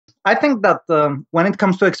I think that when it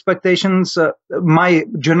comes to expectations, my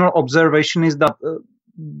general observation is that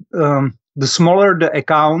the smaller the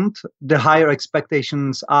account, the higher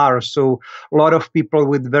expectations are. So a lot of people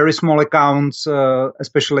with very small accounts,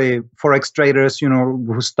 especially forex traders,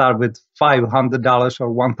 who start with $500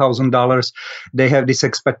 or $1,000, they have these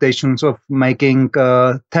expectations of making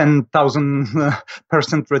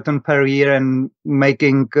 10,000% return per year and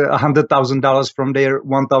making $100,000 from their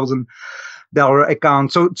 $1,000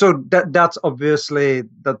 account. So that's obviously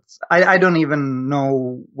I don't even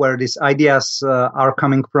know where these ideas are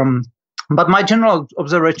coming from. But my general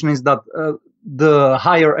observation is that the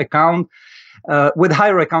higher account, with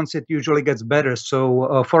higher accounts, it usually gets better.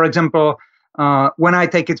 So, for example, when I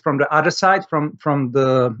take it from the other side, from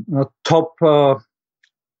the top,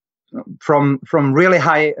 from really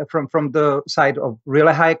high, from the side of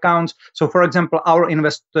really high accounts. So, for example, our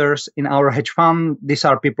investors in our hedge fund, these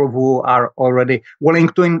are people who are already willing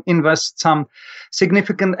to invest some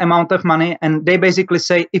significant amount of money, and they basically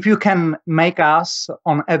say, if you can make us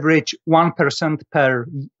on average 1%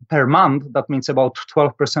 per month, that means about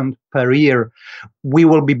 12% per year, we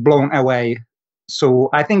will be blown away. So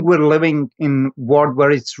I think we're living in a world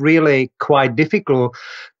where it's really quite difficult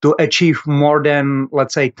to achieve more than,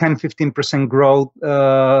 let's say, 10-15% growth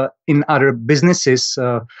in other businesses.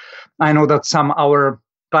 I know that some our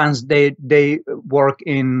clients, they work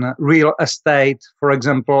in real estate, for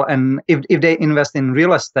example, and if they invest in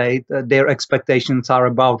real estate, their expectations are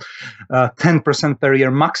about 10% per year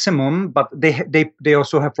maximum, but they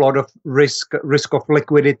also have a lot of risk of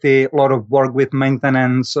liquidity, a lot of work with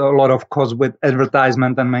maintenance, a lot of cost with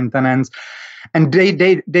advertisement and maintenance, and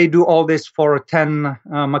they do all this for 10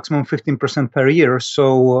 maximum 15% per year.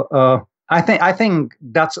 So I think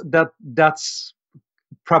that's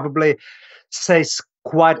probably says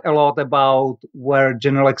quite a lot about where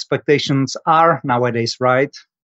general expectations are nowadays, right?